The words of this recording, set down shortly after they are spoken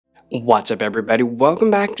What's up everybody,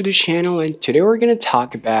 welcome back to the channel, and today we're going to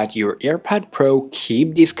talk about your AirPod Pro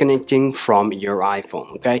keep disconnecting from your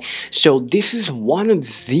iPhone. Okay, so this is one of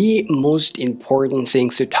the most important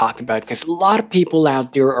things to talk about because a lot of people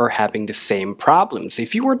out there are having the same problems.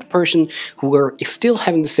 If you are the person who are still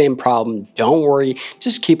having the same problem, don't worry,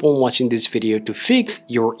 just keep on watching this video to fix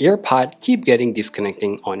your AirPod keep getting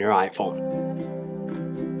disconnecting on your iPhone.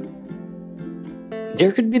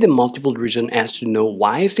 There could be the multiple reason as to know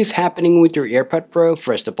why is this happening with your AirPod Pro.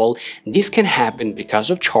 First of all, this can happen because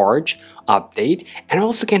of charge, update, and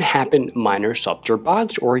also can happen minor software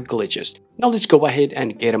bugs or glitches. Now let's go ahead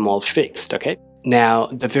and get them all fixed, okay? Now,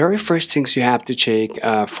 the very first things you have to check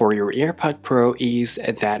for your AirPod Pro is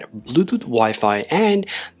that Bluetooth Wi-Fi, and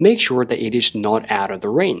make sure that it is not out of the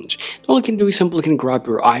range. All you can do is simply can grab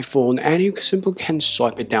your iPhone and you simply can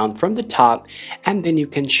swipe it down from the top, and then you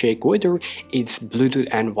can check whether its Bluetooth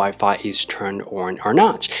and Wi-Fi is turned on or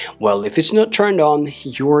not. Well, if it's not turned on,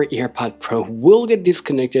 your AirPod Pro will get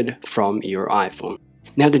disconnected from your iPhone.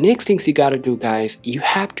 Now the next things you gotta do, guys, you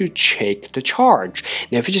have to check the charge.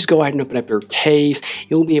 Now if you just go ahead and open up your case,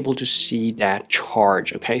 you'll be able to see that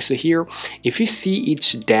charge. Okay, so here if you see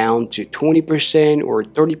it's down to 20% or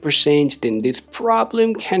 30%, then this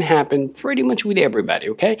problem can happen pretty much with everybody.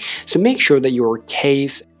 Okay, so make sure that your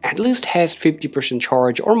case at least has 50%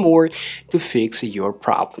 charge or more to fix your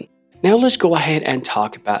problem. Now let's go ahead and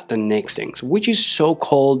talk about the next things, which is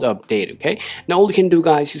so-called update, okay? Now all you can do,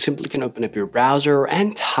 guys, you simply can open up your browser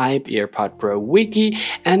and type AirPod Pro Wiki,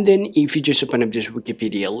 and then if you just open up this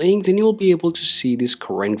Wikipedia link, then you'll be able to see this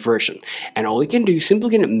current version. And all you can do, you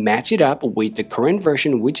simply can match it up with the current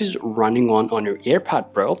version which is running on your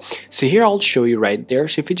AirPod Pro. So here I'll show you right there.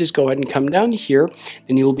 So if you just go ahead and come down here,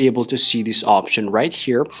 then you'll be able to see this option right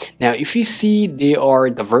here. Now if you see the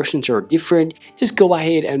versions are different, just go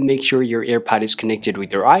ahead and make sure your AirPod is connected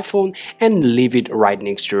with your iPhone and leave it right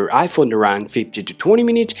next to your iPhone around 15 to 20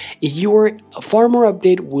 minutes. Your firmware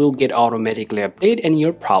update will get automatically updated and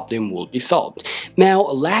your problem will be solved. Now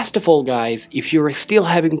last of all, guys, if you're still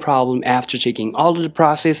having problem after checking all of the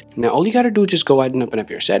process, now all you gotta do is just go ahead and open up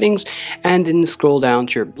your settings and then scroll down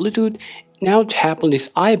to your Bluetooth. Now tap on this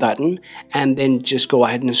I button and then just go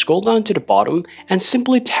ahead and scroll down to the bottom and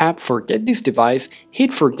simply tap forget this device,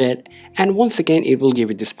 hit forget, and once again it will give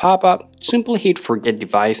you this pop-up. Simply hit forget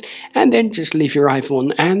device and then just leave your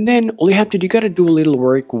iPhone, and then all you have to do, you gotta do a little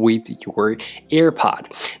work with your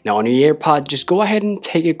AirPod. Now on your AirPod, just go ahead and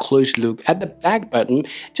take a close look at the back button.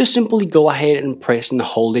 Just simply go ahead and press and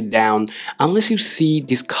hold it down unless you see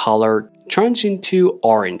this color turns into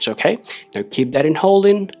orange, okay? Now keep that in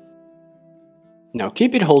holding. Now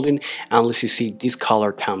keep it holding unless you see this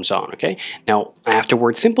color comes on, okay? Now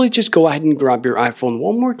afterwards, simply just go ahead and grab your iPhone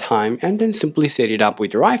one more time and then simply set it up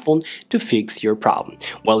with your iPhone to fix your problem.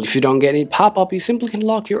 Well, if you don't get any pop-up, you simply can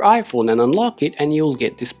lock your iPhone and unlock it and you'll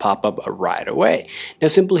get this pop-up right away. Now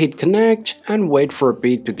simply hit connect and wait for a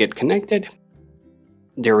bit to get connected.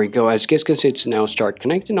 There we go. As you guys can see, it's now start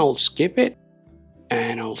connecting. I'll skip it.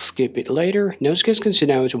 And I'll skip it later. Now as you guys can see,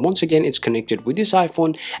 now once again it's connected with this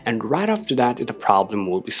iPhone, and right after that the problem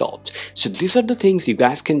will be solved. So these are the things you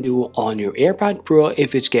guys can do on your AirPod Pro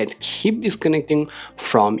if it's keep disconnecting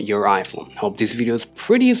from your iPhone. Hope this video is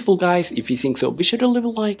pretty useful, guys. If you think so, be sure to leave a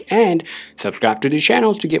like and subscribe to the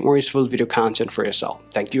channel to get more useful video content for yourself.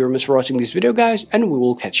 Thank you very much for watching this video, guys, and we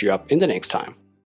will catch you up in the next time.